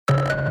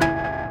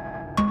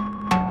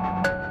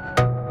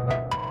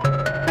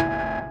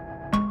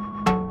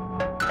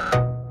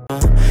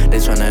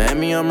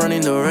money, I'm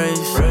running the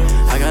race.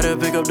 I gotta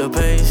pick up the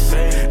pace.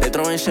 They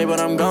throwing shade, but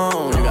I'm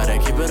gone. You gotta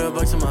keep it a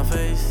buck to my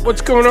face.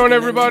 What's going on,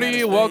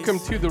 everybody? Welcome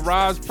to the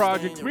RAS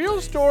Project. Real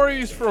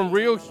stories from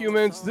real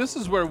humans. This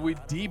is where we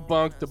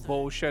debunk the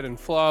bullshit and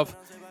fluff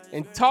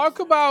and talk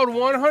about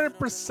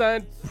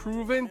 100%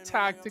 proven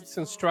tactics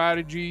and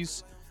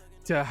strategies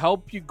to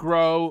help you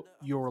grow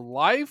your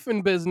life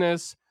and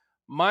business.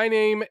 My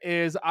name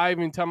is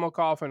Ivan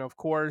Temelkov, and of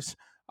course,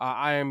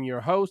 I am your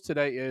host.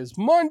 Today is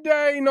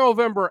Monday,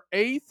 November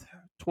 8th,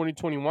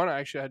 2021. I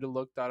actually had to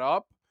look that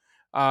up.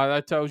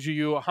 That tells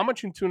you how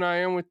much in tune I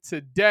am with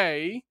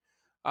today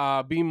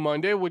being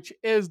Monday, which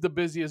is the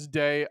busiest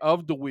day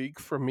of the week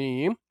for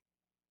me.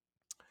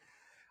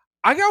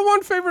 I got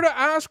one favor to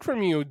ask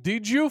from you.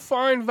 Did you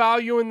find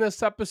value in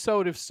this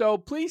episode? If so,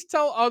 please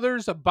tell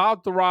others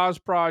about the RAS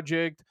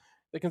Project.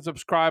 They can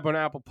subscribe on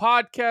Apple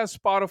Podcasts,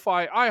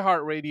 Spotify,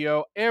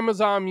 iHeartRadio,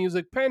 Amazon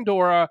Music,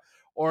 Pandora,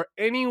 or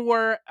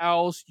anywhere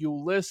else you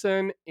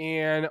listen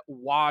and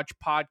watch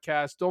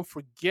podcasts. Don't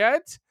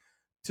forget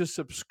to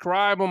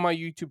subscribe on my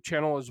YouTube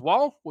channel as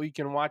well, where you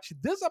can watch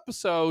this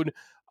episode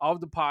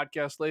of the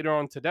podcast later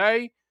on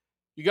today.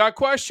 You got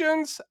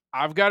questions?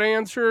 I've got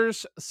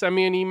answers. Send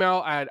me an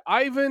email at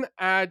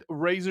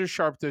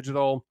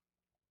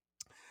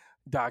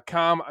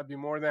ivan@razorsharpdigital.com. I'd be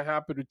more than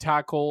happy to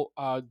tackle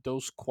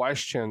those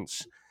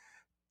questions.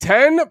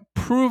 10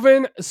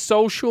 proven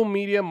social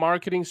media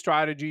marketing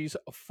strategies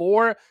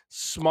for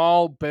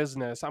small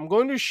business. I'm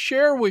going to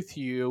share with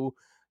you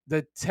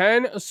the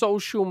 10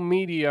 social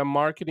media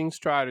marketing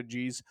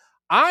strategies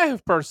I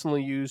have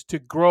personally used to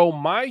grow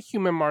my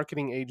human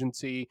marketing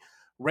agency,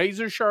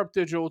 Razor Sharp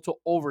Digital, to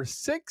over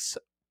 6+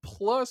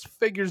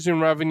 figures in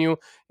revenue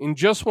in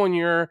just 1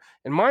 year.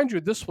 And mind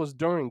you, this was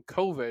during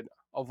COVID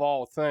of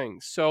all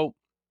things.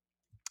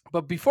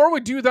 But before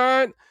we do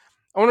that,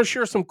 I want to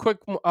share some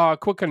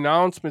quick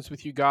announcements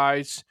with you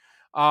guys.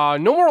 No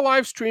more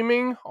live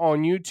streaming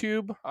on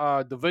YouTube.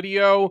 The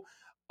video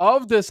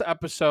of this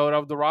episode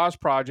of the RAS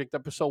Project,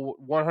 episode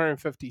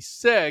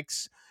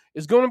 156,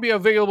 is going to be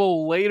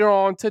available later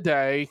on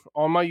today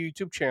on my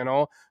YouTube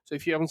channel. So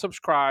if you haven't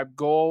subscribed,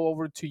 go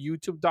over to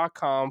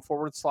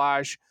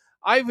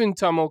youtube.com/Ivan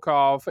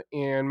Temelkov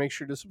and make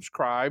sure to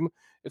subscribe.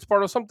 It's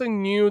part of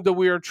something new that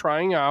we are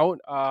trying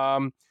out.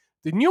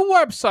 The new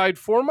website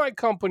for my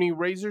company,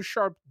 Razor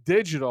Sharp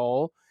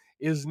Digital,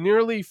 is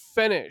nearly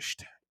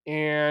finished,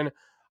 and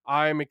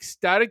I'm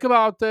ecstatic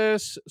about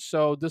this.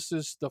 So this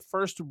is the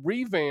first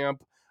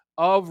revamp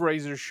of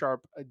Razor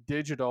Sharp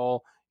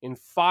Digital in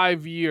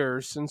 5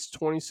 years, since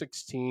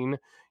 2016.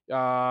 So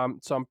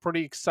I'm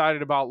pretty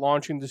excited about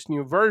launching this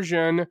new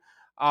version,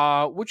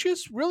 which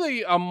is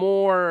really a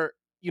more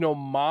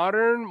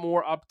modern,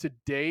 more up to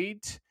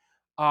date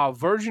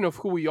version of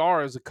who we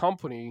are as a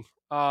company.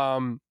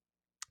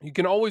 You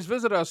can always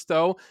visit us,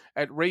 though,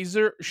 at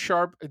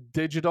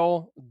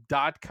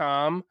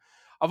razorsharpdigital.com.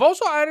 I've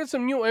also added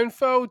some new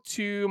info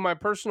to my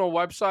personal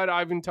website,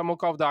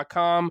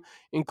 ivantemelkov.com,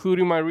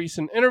 including my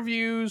recent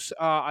interviews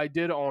I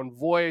did on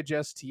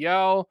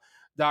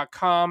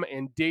voyagestl.com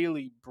and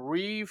Daily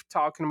Brief,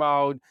 talking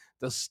about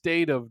the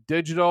state of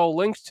digital.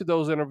 Links to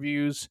those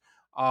interviews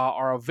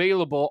are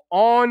available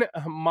on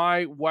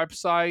my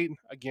website,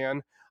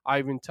 again,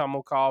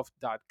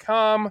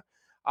 ivantemelkov.com.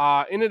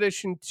 In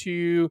addition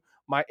to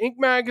my Inc.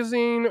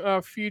 magazine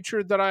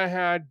feature that I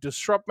had,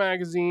 Disrupt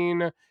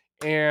magazine,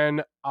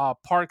 and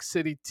Park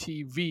City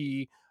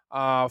TV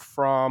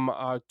from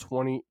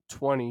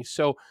 2020.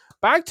 So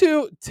back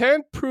to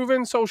 10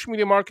 proven social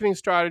media marketing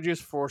strategies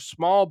for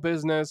small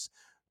business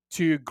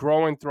to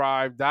grow and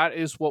thrive. That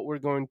is what we're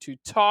going to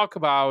talk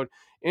about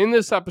in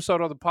this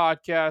episode of the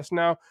podcast.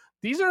 Now,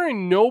 these are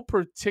in no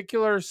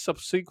particular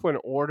subsequent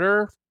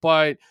order,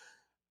 but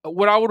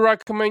what I would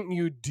recommend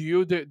you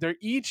do, they're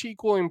each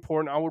equally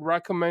important. I would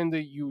recommend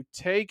that you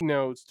take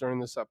notes during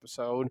this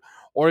episode,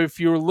 or if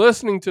you're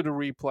listening to the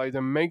replay,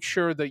 then make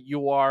sure that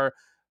you are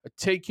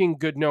taking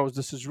good notes.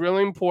 This is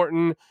really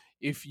important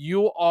if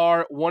you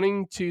are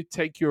wanting to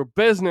take your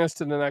business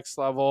to the next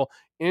level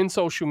in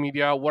social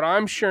media. What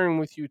I'm sharing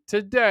with you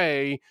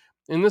today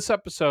in this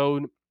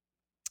episode,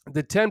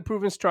 the 10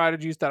 proven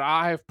strategies that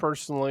I have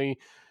personally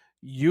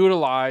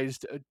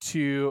utilized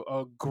to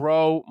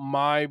grow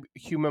my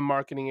human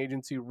marketing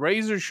agency,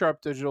 Razor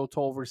Sharp Digital,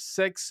 to over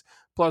 6+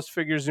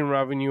 figures in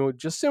revenue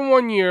just in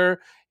 1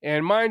 year.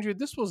 And mind you,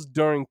 this was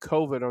during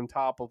COVID on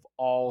top of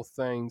all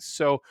things.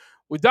 So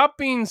with that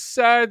being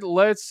said,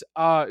 let's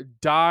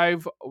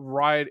dive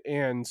right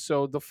in.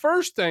 So the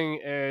first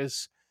thing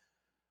is,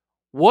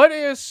 what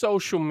is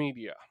social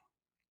media?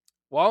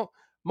 Well,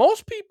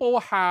 most people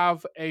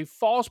have a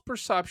false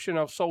perception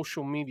of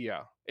social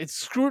media. It's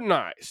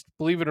scrutinized,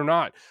 believe it or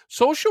not.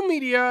 Social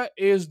media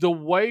is the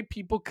way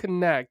people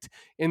connect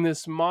in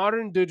this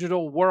modern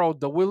digital world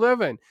that we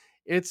live in.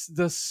 It's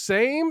the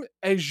same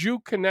as you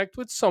connect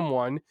with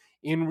someone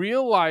in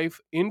real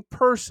life, in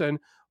person,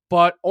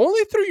 but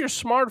only through your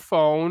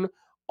smartphone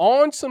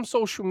on some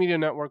social media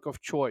network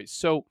of choice.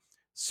 So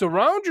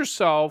surround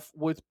yourself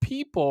with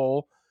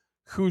people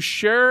who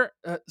share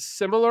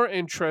similar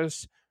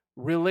interests,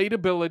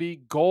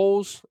 relatability,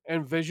 goals,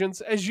 and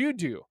visions as you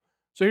do.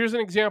 So here's an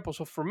example.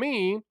 So for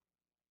me,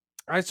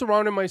 I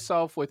surrounded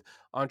myself with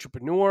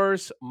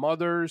entrepreneurs,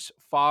 mothers,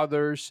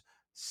 fathers,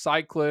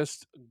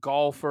 cyclists,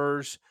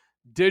 golfers,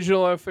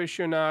 digital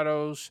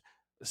aficionados,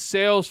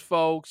 sales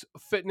folks,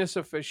 fitness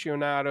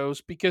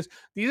aficionados, because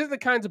these are the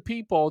kinds of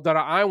people that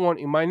I want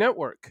in my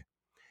network.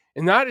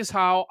 And that is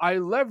how I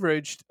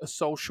leveraged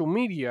social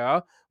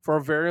media for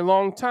a very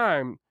long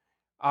time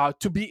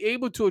to be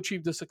able to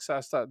achieve the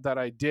success that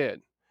I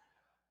did.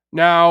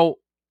 Now,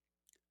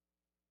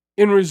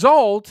 in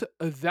result,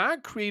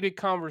 that created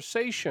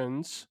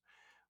conversations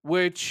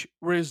which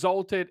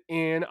resulted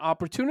in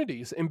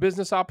opportunities, in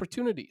business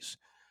opportunities.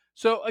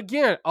 So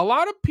again, a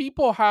lot of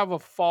people have a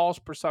false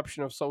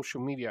perception of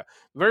social media.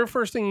 The very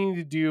first thing you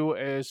need to do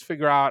is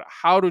figure out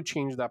how to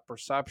change that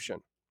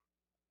perception.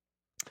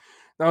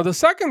 Now, the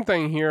second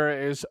thing here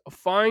is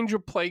find your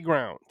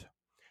playground.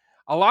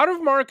 A lot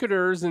of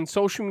marketers and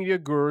social media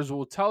gurus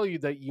will tell you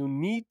that you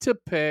need to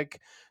pick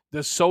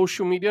the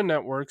social media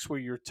networks where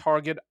your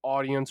target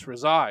audience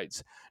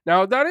resides.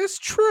 Now, that is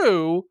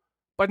true,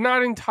 but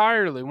not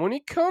entirely. When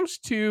it comes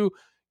to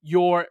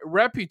your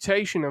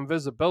reputation and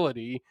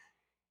visibility,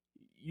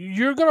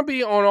 you're going to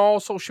be on all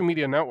social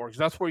media networks.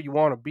 That's where you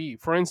want to be.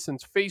 For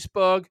instance,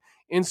 Facebook,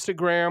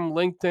 Instagram,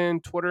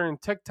 LinkedIn, Twitter,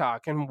 and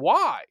TikTok. And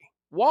why?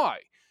 Why?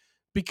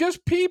 Because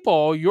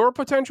people, your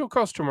potential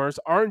customers,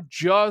 aren't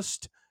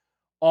just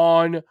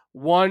on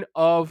one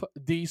of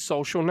these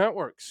social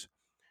networks.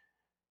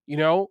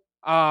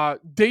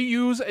 They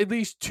use at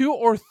least two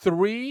or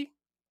three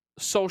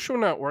social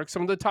networks,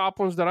 some of the top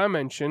ones that I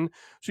mentioned.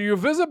 So your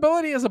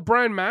visibility as a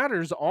brand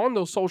matters on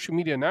those social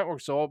media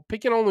networks. So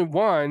picking only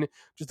one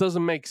just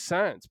doesn't make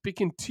sense.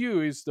 Picking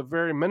two is the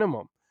very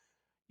minimum.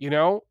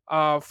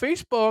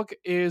 Facebook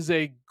is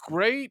a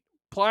great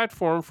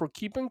platform for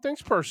keeping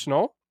things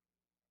personal,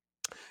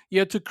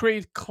 yet to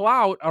create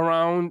clout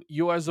around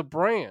you as a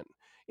brand.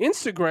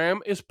 Instagram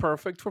is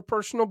perfect for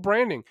personal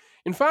branding.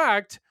 In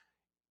fact,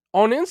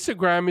 on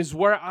Instagram is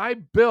where I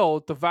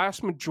built the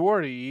vast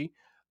majority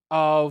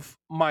of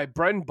my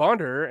bread and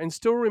butter and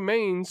still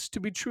remains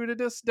to be true to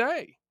this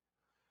day.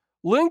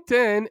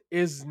 LinkedIn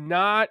is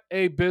not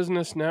a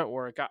business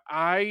network.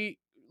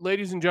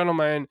 Ladies and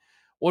gentlemen,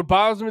 what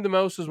bothers me the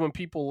most is when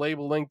people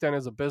label LinkedIn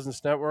as a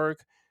business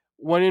network,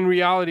 when in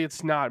reality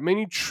it's not.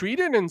 Many treat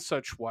it in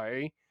such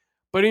way,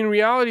 but in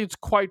reality it's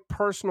quite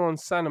personal and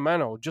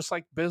sentimental, just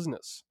like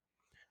business.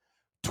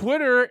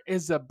 Twitter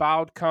is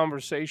about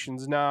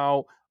conversations.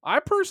 Now, I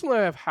personally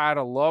have had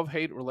a love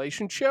hate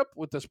relationship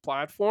with this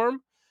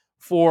platform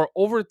for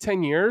over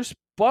 10 years,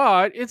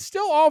 but it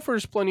still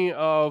offers plenty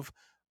of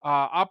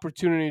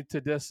opportunity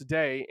to this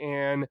day.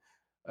 And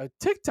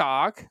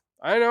TikTok,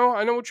 I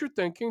know what you're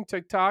thinking.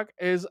 TikTok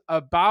is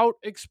about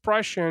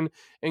expression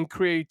and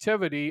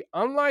creativity,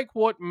 unlike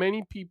what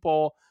many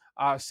people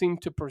seem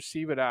to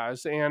perceive it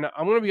as. And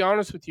I'm going to be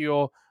honest with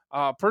you,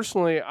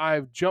 personally,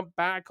 I've jumped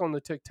back on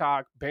the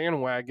TikTok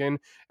bandwagon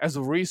as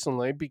of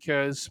recently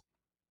because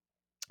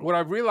what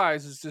I've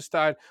realized is just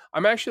that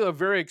I'm actually a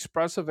very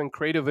expressive and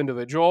creative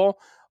individual,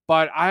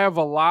 but I have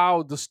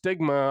allowed the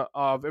stigma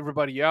of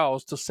everybody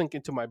else to sink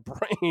into my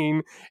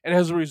brain. And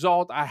as a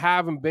result, I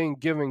haven't been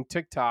giving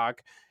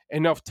TikTok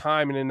enough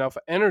time and enough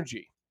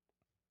energy.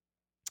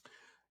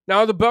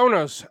 Now, the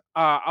bonus,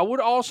 I would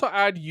also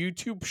add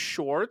YouTube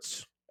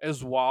Shorts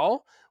as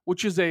well,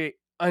 which is an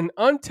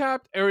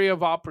untapped area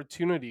of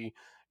opportunity.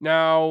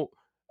 Now,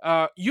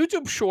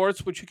 YouTube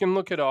Shorts, which you can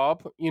look it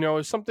up,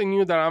 is something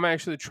new that I'm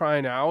actually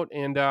trying out,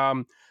 and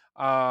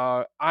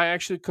I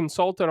actually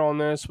consulted on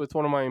this with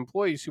one of my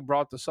employees who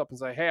brought this up and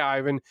said, "Hey,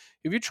 Ivan,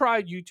 have you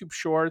tried YouTube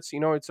Shorts?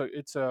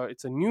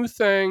 It's a new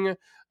thing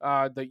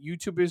that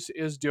YouTube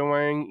is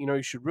doing.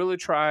 You should really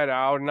try it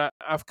out." And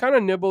I've kind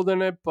of nibbled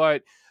in it,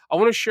 but I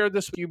want to share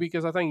this with you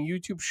because I think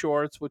YouTube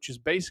Shorts, which is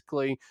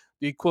basically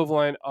the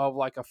equivalent of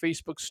like a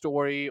Facebook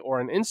story or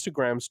an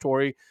Instagram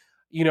story,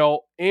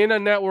 in a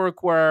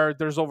network where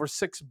there's over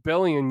 6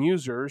 billion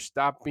users,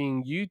 that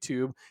being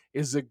YouTube,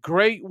 is a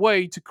great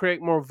way to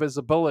create more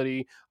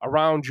visibility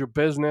around your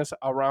business,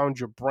 around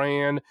your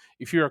brand.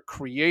 If you're a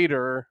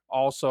creator,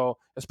 also,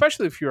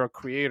 especially if you're a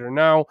creator.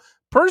 Now,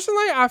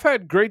 personally, I've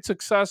had great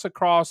success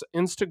across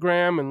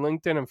Instagram and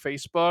LinkedIn and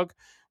Facebook.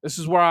 This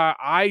is where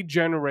I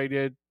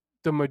generated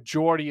the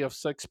majority of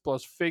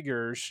 6+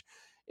 figures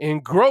in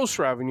gross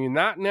revenue,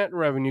 not net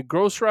revenue,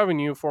 gross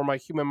revenue for my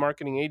human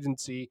marketing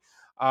agency,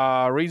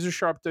 Razor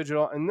Sharp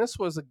Digital. And this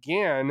was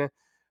again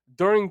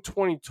during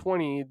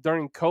 2020,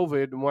 during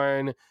COVID,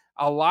 when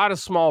a lot of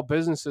small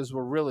businesses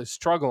were really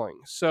struggling.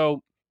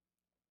 So,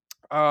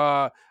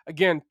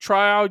 again,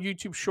 try out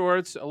YouTube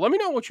Shorts. Let me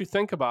know what you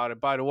think about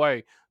it, by the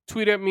way.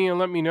 Tweet at me and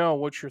let me know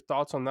what's your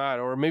thoughts on that,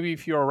 or maybe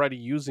if you're already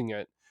using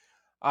it.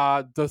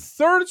 The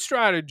third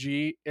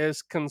strategy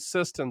is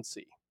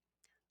consistency.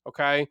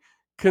 Okay.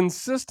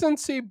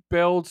 Consistency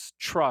builds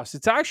trust.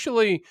 It's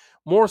actually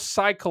more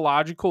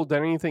psychological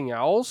than anything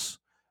else,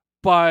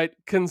 but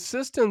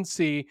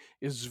consistency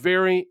is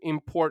very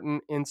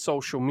important in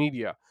social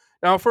media.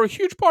 Now, for a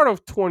huge part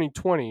of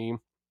 2020,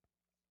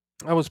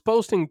 I was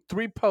posting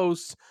 3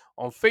 posts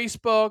on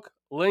Facebook,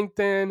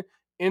 LinkedIn,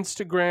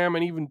 Instagram,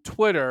 and even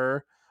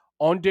Twitter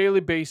on daily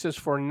basis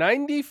for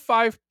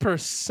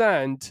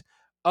 95%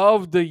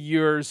 of the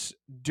year's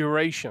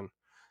duration.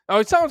 Now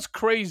it sounds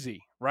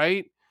crazy,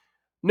 right?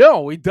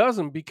 No, it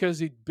doesn't,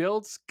 because it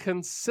builds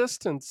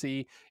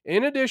consistency.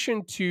 In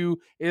addition to,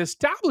 it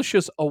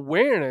establishes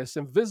awareness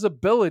and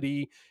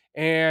visibility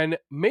and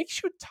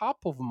makes you top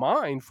of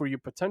mind for your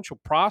potential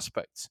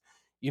prospects.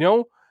 You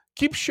know,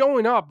 keep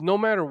showing up no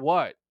matter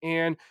what.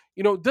 And,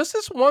 this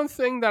is one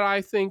thing that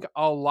I think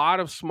a lot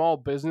of small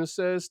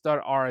businesses that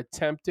are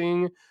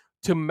attempting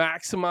to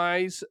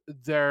maximize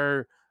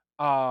their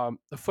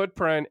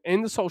footprint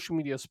in the social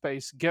media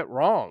space get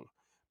wrong,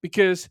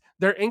 because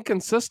they're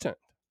inconsistent.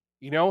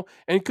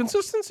 And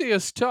consistency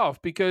is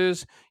tough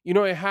because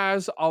it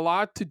has a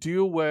lot to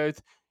do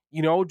with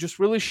just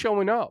really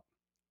showing up,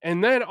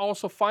 and then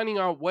also finding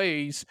out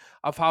ways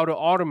of how to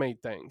automate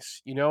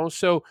things.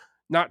 So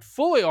not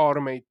fully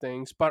automate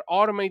things, but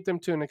automate them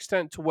to an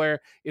extent to where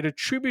it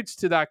attributes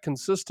to that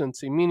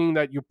consistency, meaning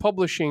that you're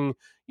publishing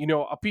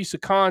a piece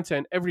of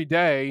content every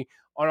day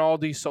on all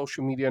these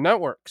social media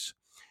networks.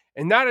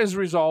 And that, as a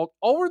result,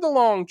 over the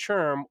long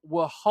term,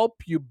 will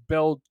help you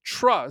build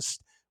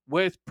trust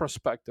with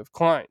prospective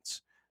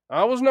clients.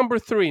 That was number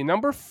three.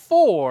 Number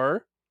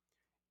four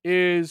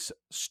is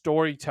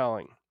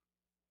storytelling.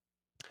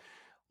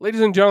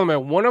 Ladies and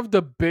gentlemen, one of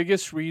the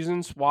biggest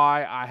reasons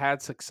why I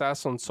had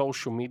success on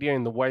social media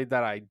in the way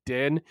that I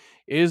did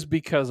is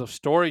because of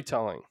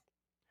storytelling.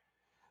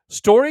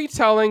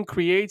 Storytelling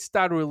creates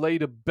that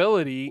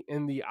relatability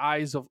in the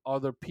eyes of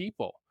other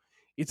people.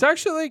 It's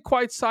actually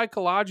quite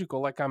psychological,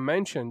 like I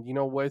mentioned,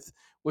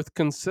 with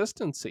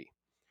consistency.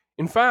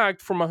 In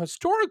fact, from a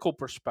historical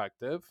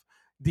perspective,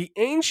 the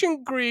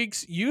ancient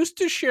Greeks used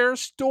to share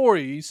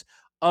stories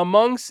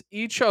amongst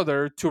each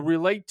other to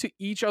relate to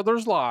each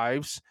other's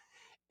lives,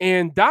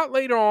 and that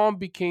later on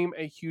became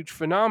a huge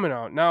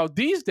phenomenon. Now,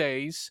 these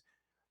days,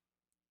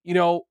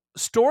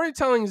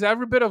 storytelling is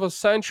every bit of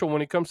essential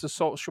when it comes to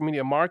social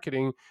media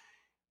marketing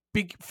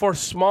for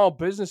small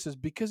businesses,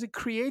 because it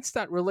creates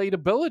that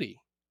relatability.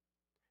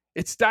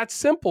 It's that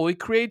simple. It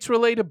creates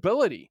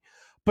relatability.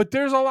 But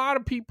there's a lot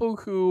of people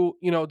who,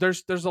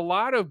 there's a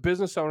lot of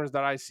business owners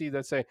that I see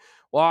that say,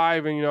 "Well,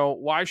 Ivan,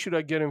 why should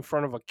I get in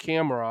front of a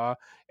camera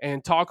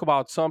and talk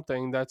about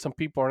something that some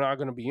people are not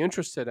going to be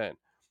interested in?"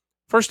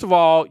 First of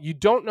all, you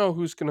don't know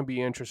who's going to be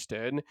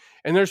interested,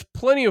 and there's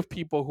plenty of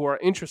people who are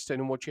interested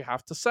in what you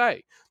have to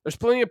say. There's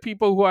plenty of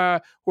people who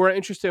are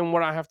interested in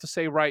what I have to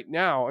say right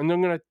now, and they're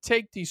going to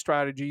take these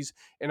strategies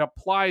and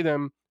apply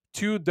them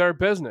to their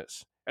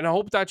business. And I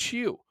hope that's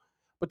you.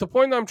 But the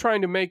point that I'm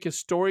trying to make is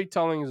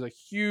storytelling is a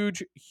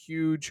huge,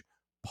 huge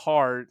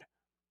part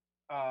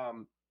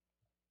um,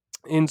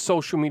 in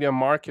social media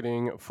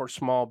marketing for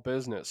small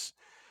business.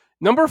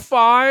 Number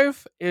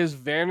five is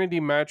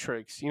vanity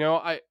metrics.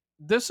 I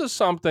this is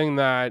something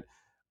that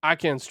I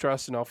can't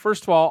stress enough.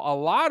 First of all, a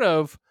lot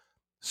of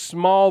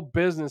small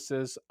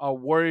businesses are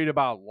worried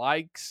about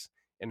likes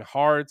and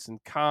hearts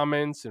and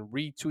comments and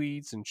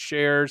retweets and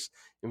shares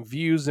and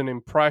views and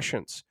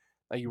impressions.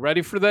 Are you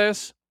ready for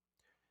this?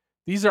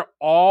 These are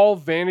all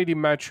vanity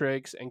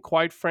metrics, and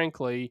quite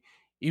frankly,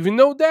 even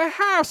though they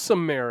have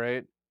some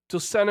merit to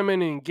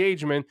sentiment and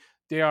engagement,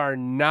 they are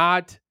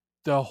not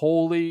the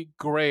holy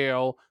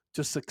grail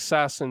to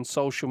success in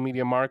social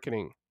media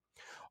marketing.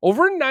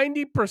 Over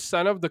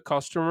 90% of the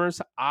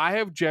customers I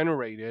have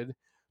generated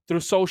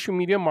through social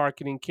media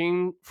marketing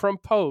came from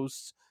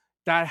posts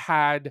that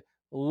had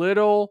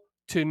little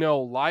to no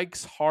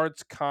likes,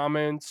 hearts,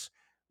 comments,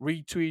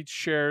 retweets,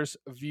 shares,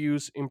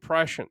 views,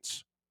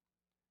 impressions.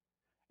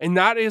 And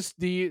that is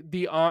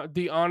the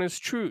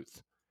honest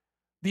truth.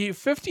 The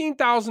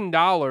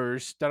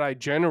 $15,000 that I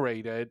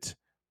generated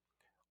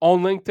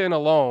on LinkedIn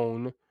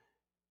alone,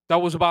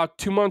 that was about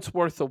 2 months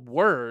worth of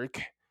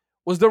work,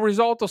 was the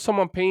result of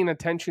someone paying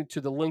attention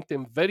to the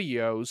LinkedIn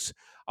videos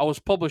I was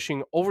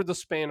publishing over the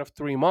span of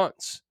 3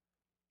 months.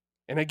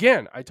 And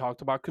again, I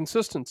talked about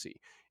consistency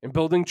and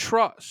building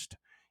trust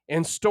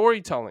and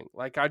storytelling,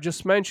 like I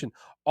just mentioned.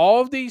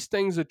 All of these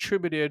things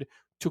attributed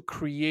to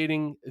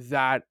creating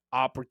that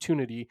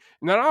opportunity.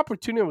 And that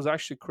opportunity was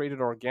actually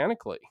created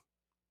organically.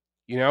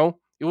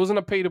 It wasn't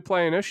a pay to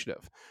play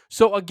initiative.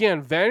 So,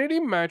 again, vanity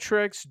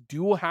metrics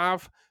do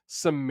have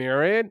some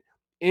merit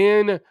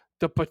in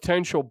the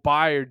potential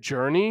buyer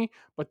journey,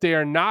 but they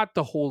are not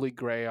the holy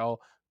grail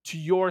to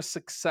your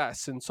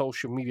success in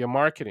social media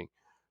marketing.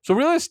 So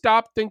really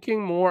stop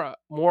thinking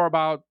more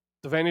about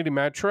the vanity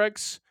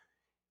metrics.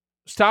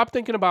 Stop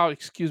thinking about,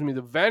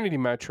 the vanity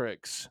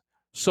metrics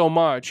so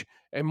much,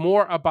 and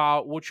more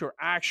about what you're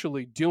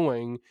actually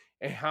doing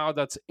and how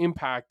that's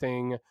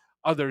impacting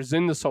others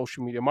in the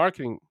social media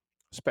marketing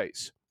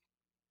space.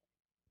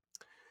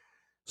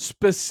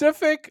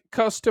 Specific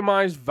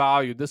customized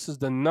value. This is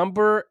the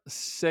number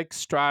 6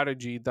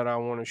 strategy that I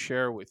want to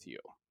share with you.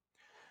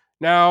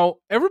 Now,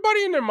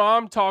 everybody and their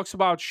mom talks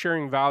about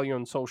sharing value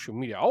on social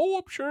media. Oh,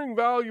 I'm sharing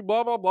value,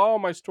 blah, blah, blah,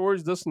 my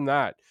stories, this and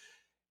that.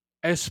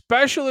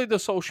 especially the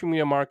social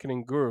media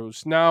marketing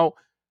gurus. Now,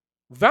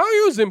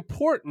 value is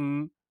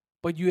important,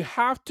 but you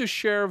have to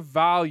share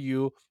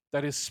value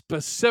that is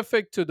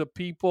specific to the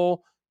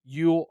people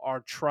you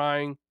are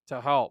trying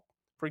to help.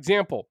 For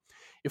example,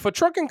 if a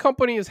trucking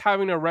company is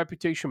having a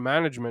reputation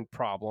management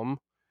problem,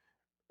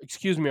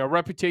 a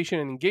reputation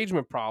and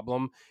engagement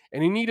problem,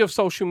 and in need of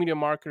social media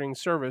marketing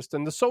service,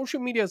 then the social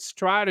media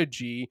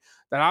strategy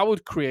that I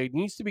would create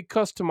needs to be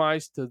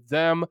customized to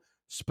them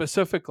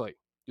specifically.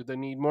 Do they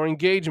need more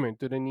engagement?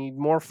 Do they need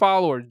more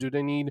followers? Do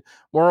they need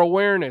more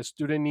awareness?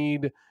 Do they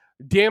need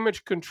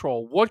damage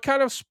control? What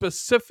kind of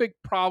specific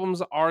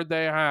problems are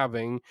they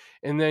having?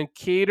 And then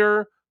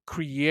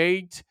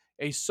create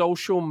a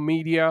social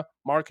media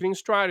marketing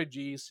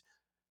strategy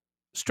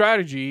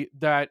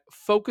that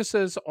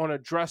focuses on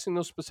addressing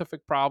those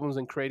specific problems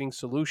and creating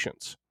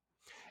solutions.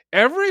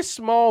 Every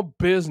small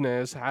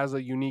business has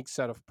a unique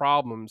set of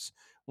problems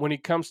when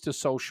it comes to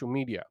social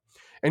media.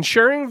 And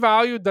sharing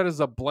value that is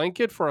a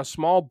blanket for a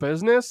small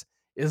business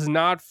is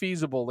not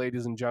feasible,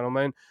 ladies and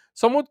gentlemen.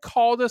 Some would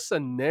call this a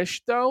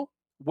niche, though,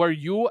 where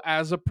you,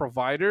 as a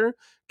provider,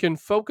 can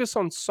focus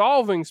on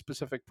solving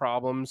specific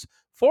problems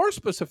for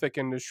specific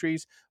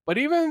industries, but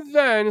even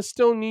then, it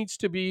still needs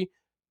to be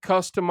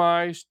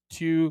customized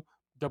to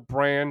the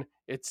brand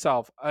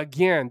itself.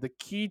 Again, the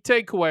key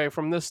takeaway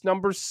from this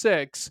number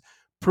 6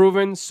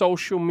 proven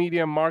social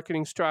media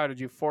marketing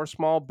strategy for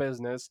small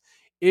business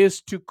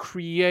is to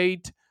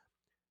create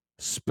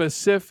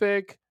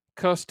specific,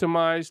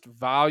 customized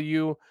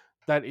value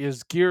that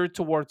is geared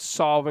towards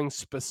solving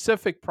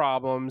specific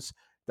problems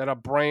that a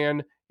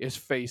brand is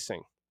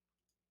facing.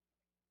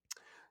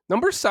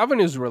 Number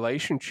 7 is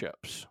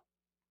relationships.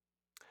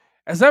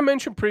 As I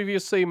mentioned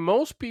previously,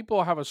 most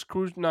people have a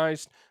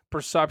scrutinized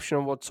perception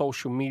of what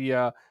social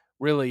media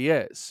really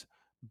is.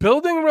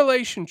 Building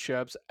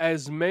relationships,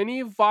 as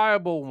many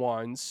viable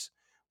ones,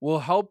 will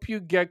help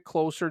you get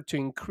closer to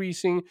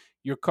increasing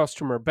your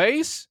customer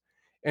base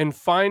and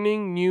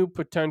finding new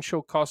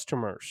potential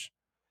customers.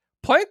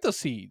 Plant the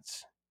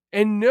seeds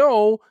and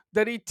know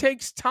that it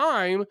takes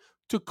time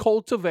to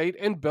cultivate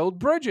and build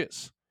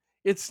bridges.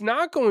 It's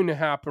not going to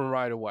happen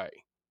right away.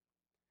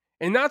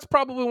 And that's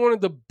probably one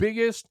of the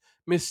biggest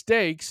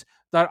mistakes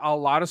that a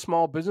lot of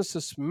small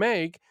businesses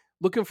make,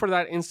 looking for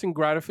that instant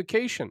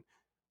gratification.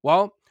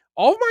 Well,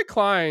 all of my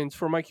clients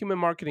for my human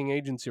marketing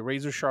agency,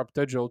 Razor Sharp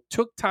Digital,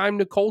 took time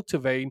to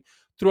cultivate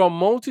through a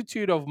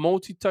multitude of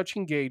multi touch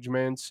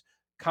engagements,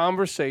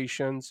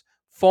 conversations,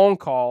 phone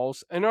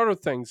calls, and other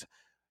things.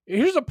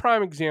 Here's a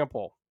prime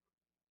example.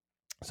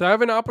 So I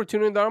have an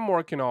opportunity that I'm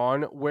working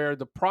on where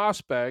the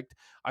prospect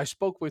I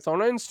spoke with on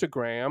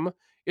Instagram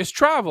is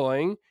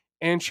traveling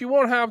and she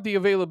won't have the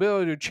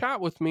availability to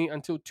chat with me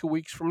until 2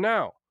 weeks from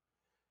now.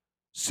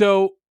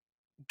 So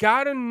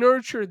gotta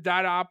nurture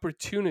that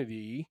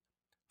opportunity,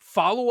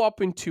 follow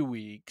up in 2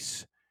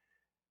 weeks,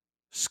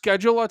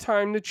 schedule a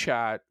time to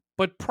chat.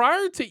 But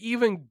prior to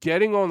even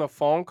getting on the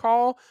phone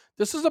call,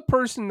 this is a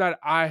person that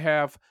I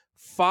have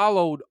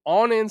followed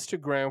on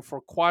Instagram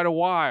for quite a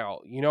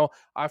while.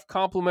 I've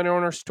complimented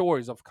on her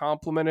stories, I've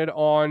complimented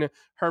on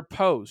her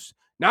posts,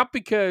 not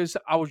because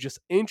I was just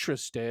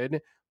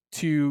interested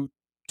to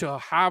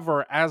have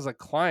her as a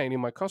client in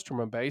my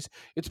customer base.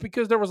 It's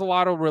because there was a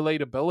lot of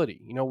relatability.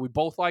 We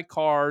both like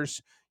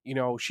cars.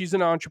 She's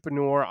an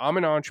entrepreneur, I'm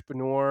an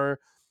entrepreneur.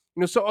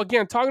 So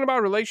again, talking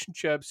about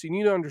relationships, you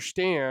need to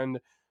understand,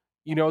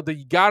 that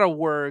you got to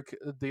work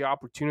the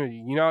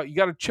opportunity. You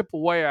got to chip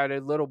away at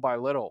it little by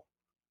little.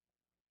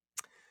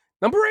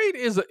 Number 8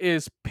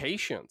 is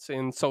patience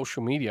in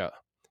social media.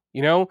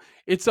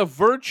 It's a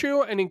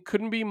virtue and it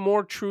couldn't be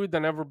more true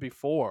than ever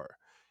before.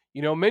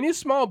 Many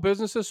small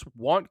businesses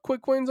want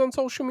quick wins on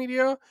social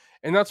media,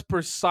 and that's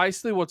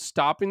precisely what's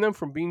stopping them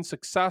from being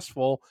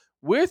successful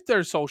with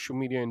their social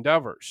media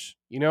endeavors.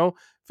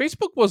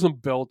 Facebook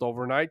wasn't built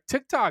overnight,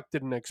 TikTok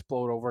didn't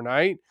explode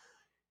overnight.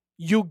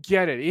 You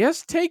get it. It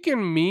has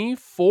taken me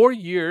 4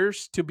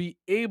 years to be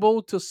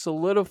able to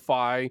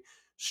solidify,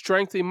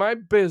 strengthen my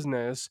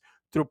business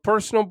through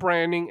personal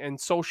branding and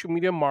social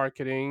media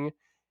marketing.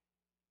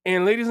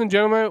 And ladies and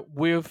gentlemen,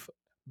 we've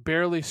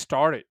barely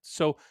started.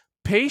 So,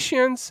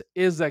 patience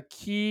is a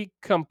key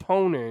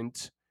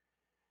component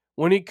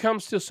when it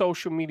comes to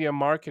social media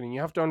marketing.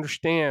 You have to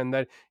understand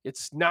that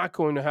it's not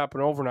going to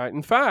happen overnight.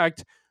 In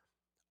fact,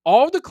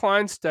 all of the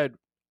clients that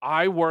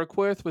I work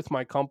with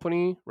my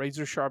company,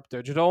 Razor Sharp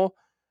Digital,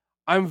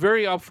 I'm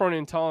very upfront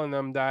in telling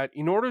them that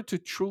in order to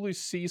truly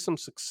see some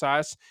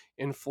success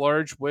and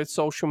flourish with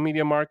social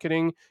media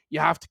marketing, you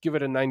have to give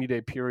it a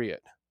 90-day period.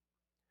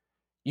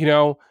 You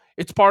know,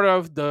 it's part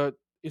of the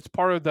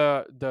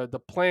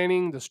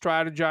planning, the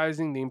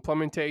strategizing, the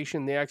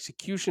implementation, the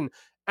execution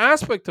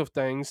aspect of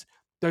things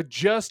that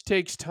just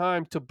takes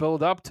time to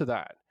build up to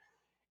that.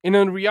 And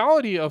in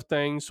reality of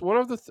things, one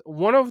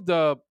of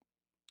the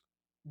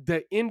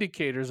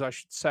indicators, I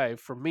should say,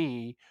 for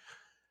me,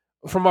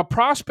 from a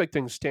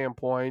prospecting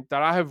standpoint,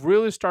 that I have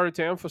really started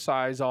to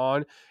emphasize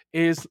on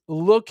is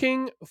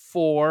looking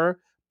for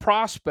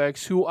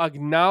prospects who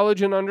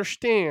acknowledge and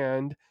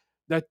understand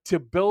that to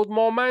build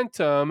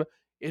momentum,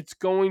 it's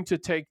going to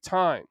take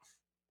time.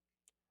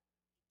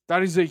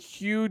 That is a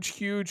huge,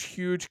 huge,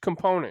 huge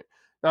component.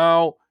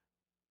 Now,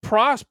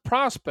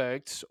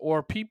 prospects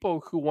or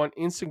people who want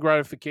instant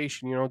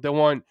gratification, they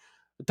want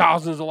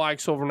thousands of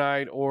likes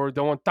overnight or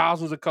they want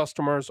thousands of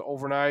customers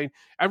overnight.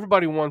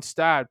 Everybody wants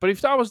that. But if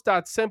that was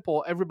that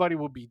simple, everybody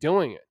would be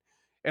doing it.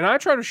 And I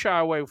try to shy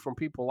away from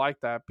people like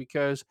that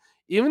because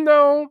even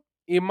though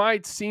it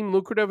might seem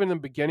lucrative in the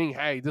beginning,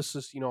 hey, this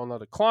is,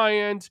 another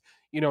client,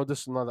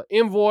 this is another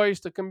invoice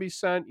that can be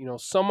sent,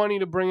 some money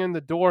to bring in the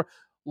door.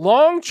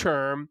 Long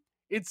term,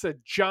 it's a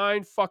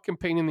giant fucking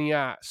pain in the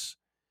ass.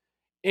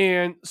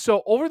 And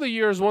so over the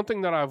years, one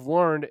thing that I've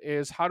learned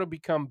is how to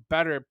become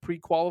better at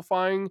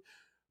pre-qualifying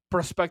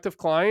prospective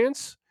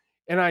clients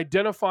and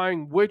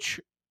identifying which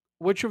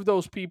of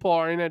those people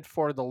are in it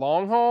for the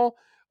long haul,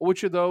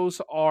 which of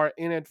those are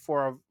in it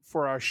for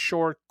a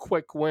short,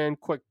 quick win,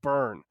 quick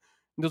burn.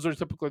 And those are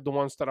typically the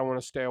ones that I want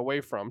to stay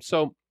away from.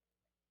 So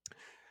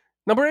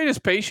number 8 is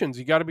patience.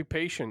 You got to be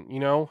patient.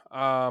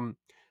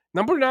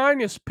 Number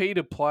 9 is pay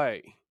to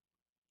play.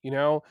 You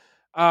know,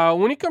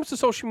 when it comes to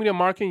social media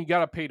marketing, you got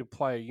to pay to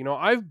play.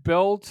 I've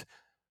built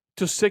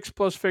to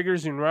 6+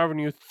 figures in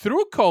revenue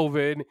through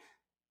COVID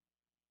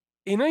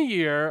in a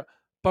year,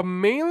 but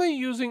mainly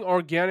using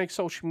organic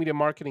social media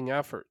marketing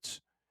efforts.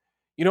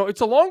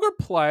 It's a longer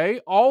play,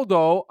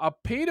 although a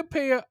pay to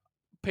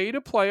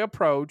play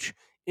approach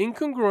in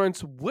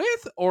congruence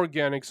with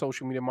organic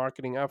social media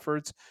marketing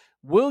efforts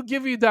will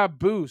give you that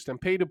boost.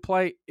 And pay to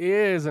play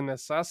is a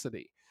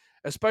necessity,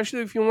 especially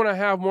if you want to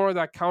have more of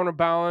that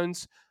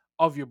counterbalance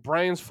of your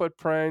brand's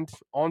footprint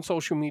on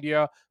social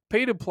media.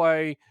 Pay to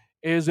play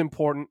is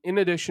important in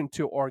addition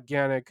to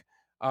organic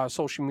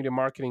social media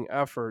marketing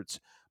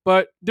efforts.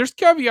 But there's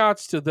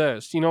caveats to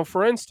this.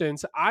 For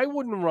instance, I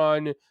wouldn't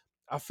run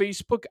a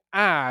Facebook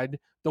ad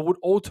that would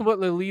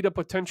ultimately lead a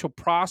potential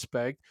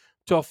prospect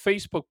to a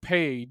Facebook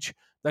page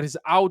that is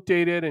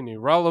outdated and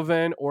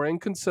irrelevant or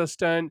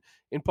inconsistent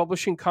in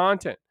publishing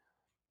content.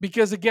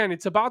 Because again,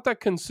 it's about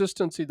that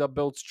consistency that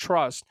builds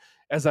trust,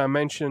 as I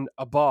mentioned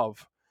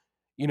above.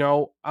 You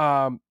know,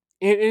 and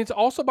it's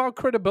also about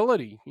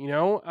credibility.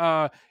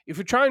 If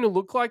you're trying to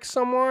look like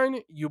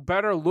someone, you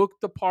better look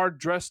the part,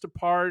 dress the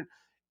part,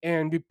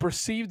 and be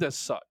perceived as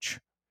such.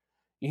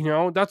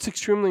 That's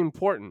extremely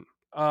important.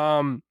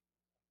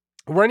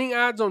 Running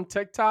ads on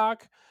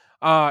TikTok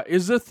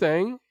is a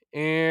thing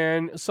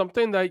and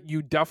something that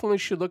you definitely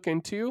should look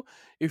into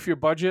if your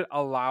budget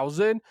allows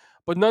it.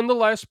 But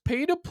nonetheless,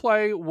 pay to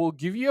play will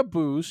give you a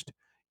boost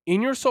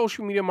in your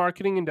social media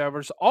marketing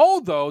endeavors.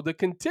 Although the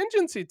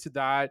contingency to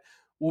that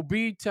will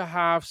be to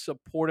have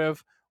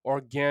supportive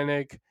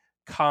organic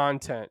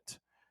content.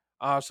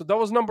 So that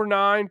was number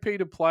 9, pay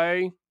to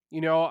play.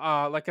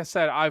 Like I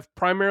said, I've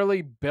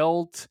primarily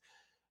built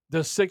the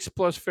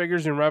 6+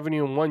 figures in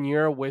revenue in 1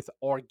 year with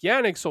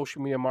organic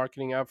social media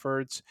marketing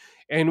efforts.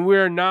 And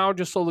we're now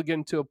just slowly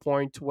getting to a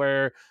point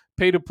where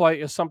pay to play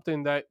is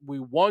something that we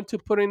want to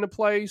put into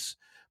place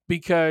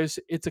because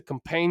it's a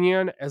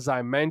companion, as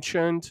I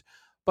mentioned.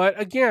 But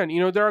again,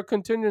 there are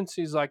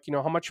contingencies like,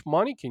 how much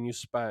money can you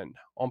spend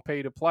on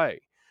pay to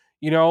play?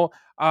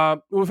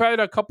 We've had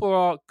a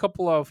couple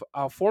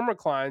of former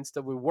clients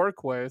that we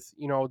work with,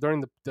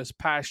 during this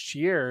past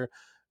year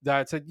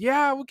that said,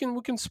 yeah, we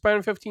can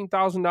spend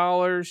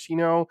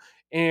 $15,000,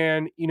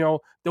 and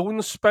they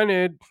wouldn't spend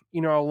it, a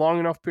long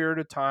enough period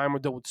of time, or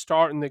they would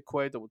start and they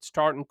quit, they would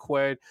start and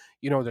quit,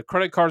 their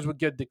credit cards would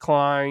get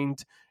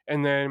declined,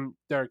 and then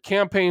their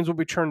campaigns would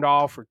be turned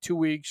off for 2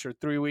 weeks or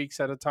 3 weeks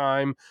at a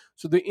time.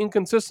 So the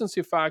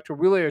inconsistency factor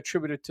really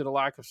attributed to the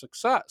lack of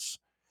success.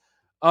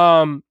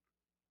 Um,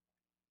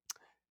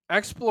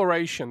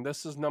 Exploration.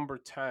 This is number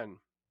 10.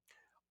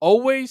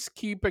 Always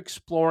keep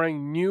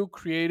exploring new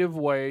creative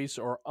ways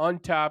or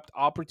untapped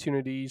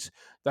opportunities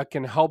that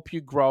can help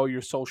you grow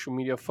your social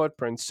media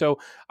footprint. So,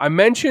 I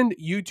mentioned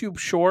YouTube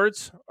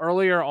Shorts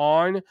earlier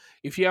on.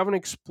 If you haven't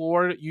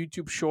explored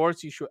YouTube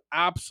Shorts, you should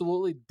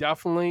absolutely,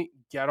 definitely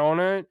get on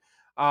it.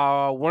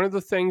 One of the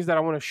things that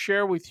I want to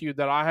share with you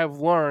that I have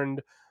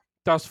learned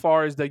thus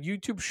far is that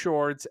YouTube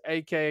Shorts,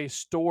 aka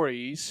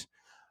Stories,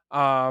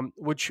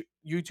 which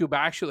YouTube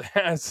actually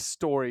has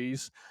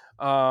stories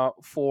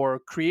for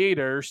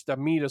creators that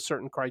meet a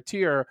certain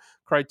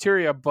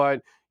criteria.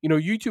 But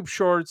YouTube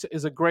Shorts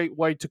is a great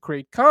way to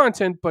create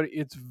content, but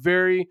it's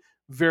very,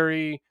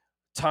 very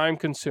time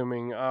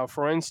consuming.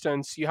 For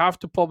instance, you have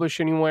to publish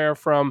anywhere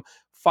from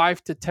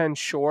 5 to 10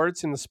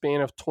 shorts in the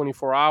span of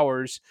 24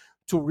 hours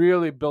to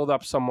really build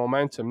up some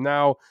momentum.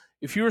 Now,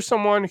 if you're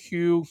someone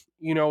who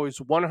is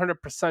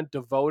 100%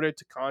 devoted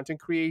to content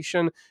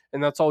creation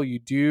and that's all you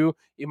do,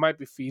 it might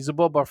be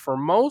feasible. But for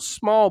most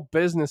small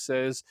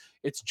businesses,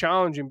 it's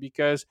challenging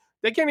because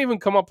they can't even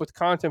come up with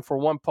content for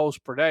one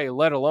post per day,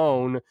 let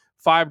alone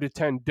 5 to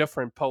 10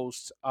 different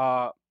posts.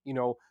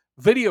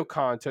 Video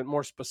content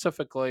more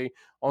specifically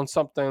on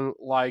something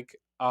like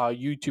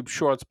YouTube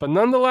Shorts. But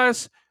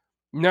nonetheless,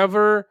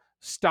 never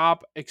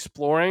stop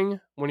exploring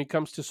when it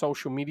comes to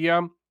social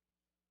media.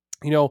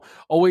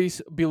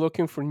 Always be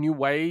looking for new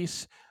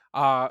ways.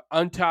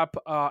 untapped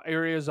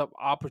areas of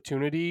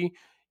opportunity,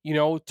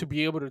 to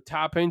be able to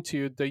tap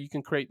into, that you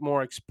can create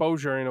more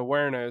exposure and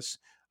awareness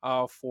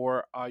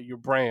for your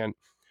brand.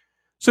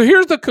 So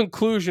here's the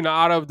conclusion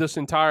out of this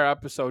entire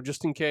episode,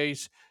 just in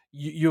case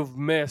you've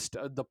missed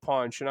the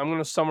punch. And I'm going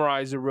to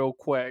summarize it real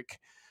quick.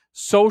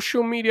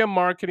 Social media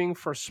marketing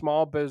for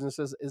small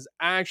businesses is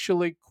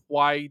actually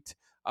quite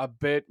a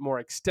bit more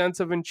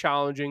extensive and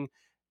challenging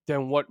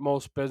than what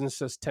most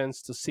businesses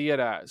tends to see it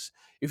as.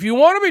 If you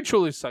want to be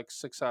truly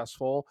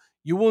successful,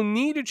 you will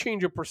need to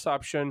change your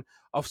perception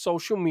of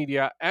social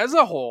media as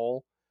a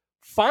whole,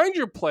 find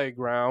your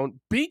playground,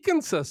 be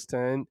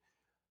consistent,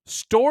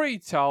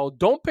 storytell,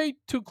 don't pay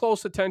too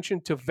close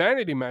attention to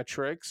vanity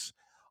metrics,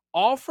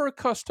 offer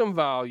custom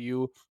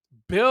value,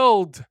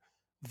 build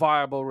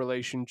viable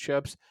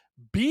relationships,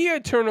 be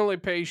eternally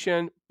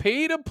patient,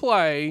 pay to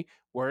play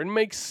where it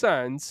makes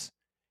sense,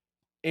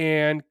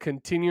 and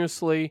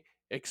continuously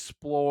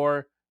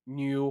explore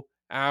new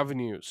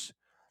avenues.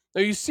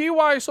 Now, you see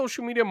why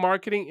social media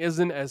marketing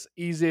isn't as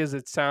easy as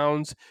it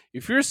sounds.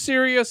 If you're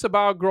serious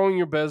about growing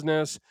your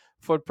business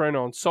footprint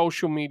on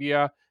social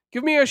media,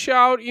 give me a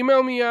shout.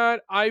 Email me at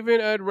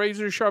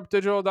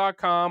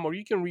ivan@razorsharpdigital.com, or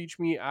you can reach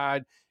me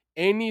at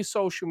any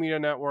social media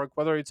network,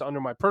 whether it's under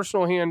my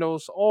personal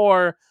handles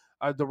or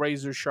the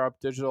Razor Sharp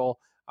Digital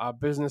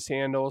business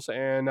handles.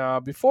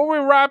 And before we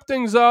wrap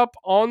things up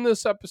on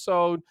this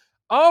episode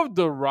of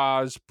the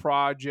RAS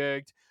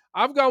Project,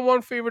 I've got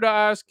one favor to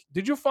ask.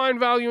 Did you find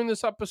value in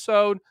this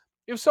episode?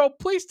 If so,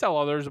 please tell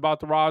others about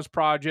the RAS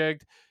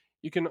Project.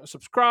 You can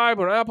subscribe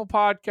on Apple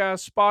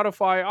Podcasts,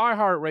 Spotify,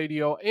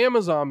 iHeartRadio,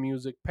 Amazon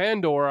Music,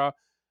 Pandora,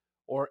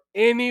 or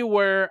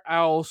anywhere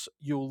else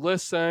you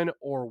listen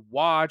or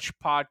watch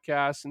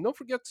podcasts. And don't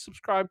forget to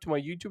subscribe to my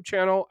YouTube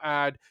channel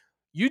at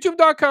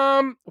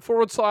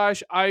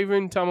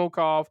youtube.com/Ivan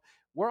Temelkov,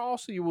 where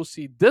also you will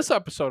see this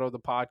episode of the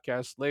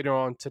podcast later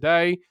on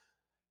today.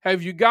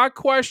 Have you got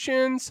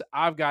questions?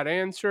 I've got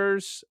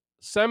answers.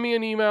 Send me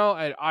an email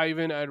at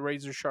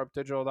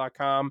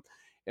ivan@razorsharpdigital.com,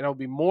 and I'll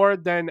be more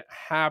than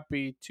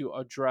happy to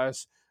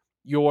address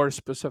your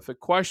specific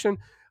question.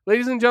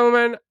 Ladies and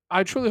gentlemen,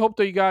 I truly hope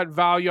that you got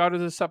value out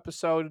of this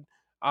episode.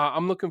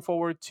 I'm looking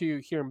forward to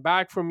hearing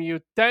back from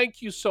you.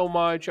 Thank you so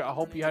much. I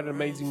hope you had an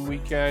amazing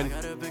weekend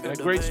and a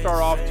great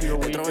start off to your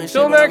week.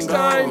 Until next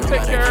time,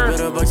 take care.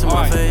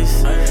 Bye.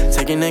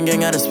 Taking and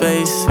gang out of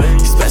space.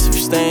 Especially if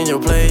you stay in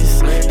your place.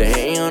 They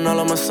hating on all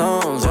of my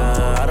songs.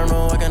 I don't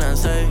know what can I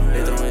say.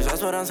 They throwing shots,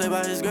 but I'm saved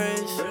by His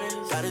grace.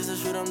 God is the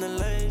shoot, I'm the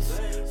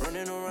lace.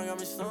 Running around, got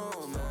me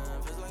stoned.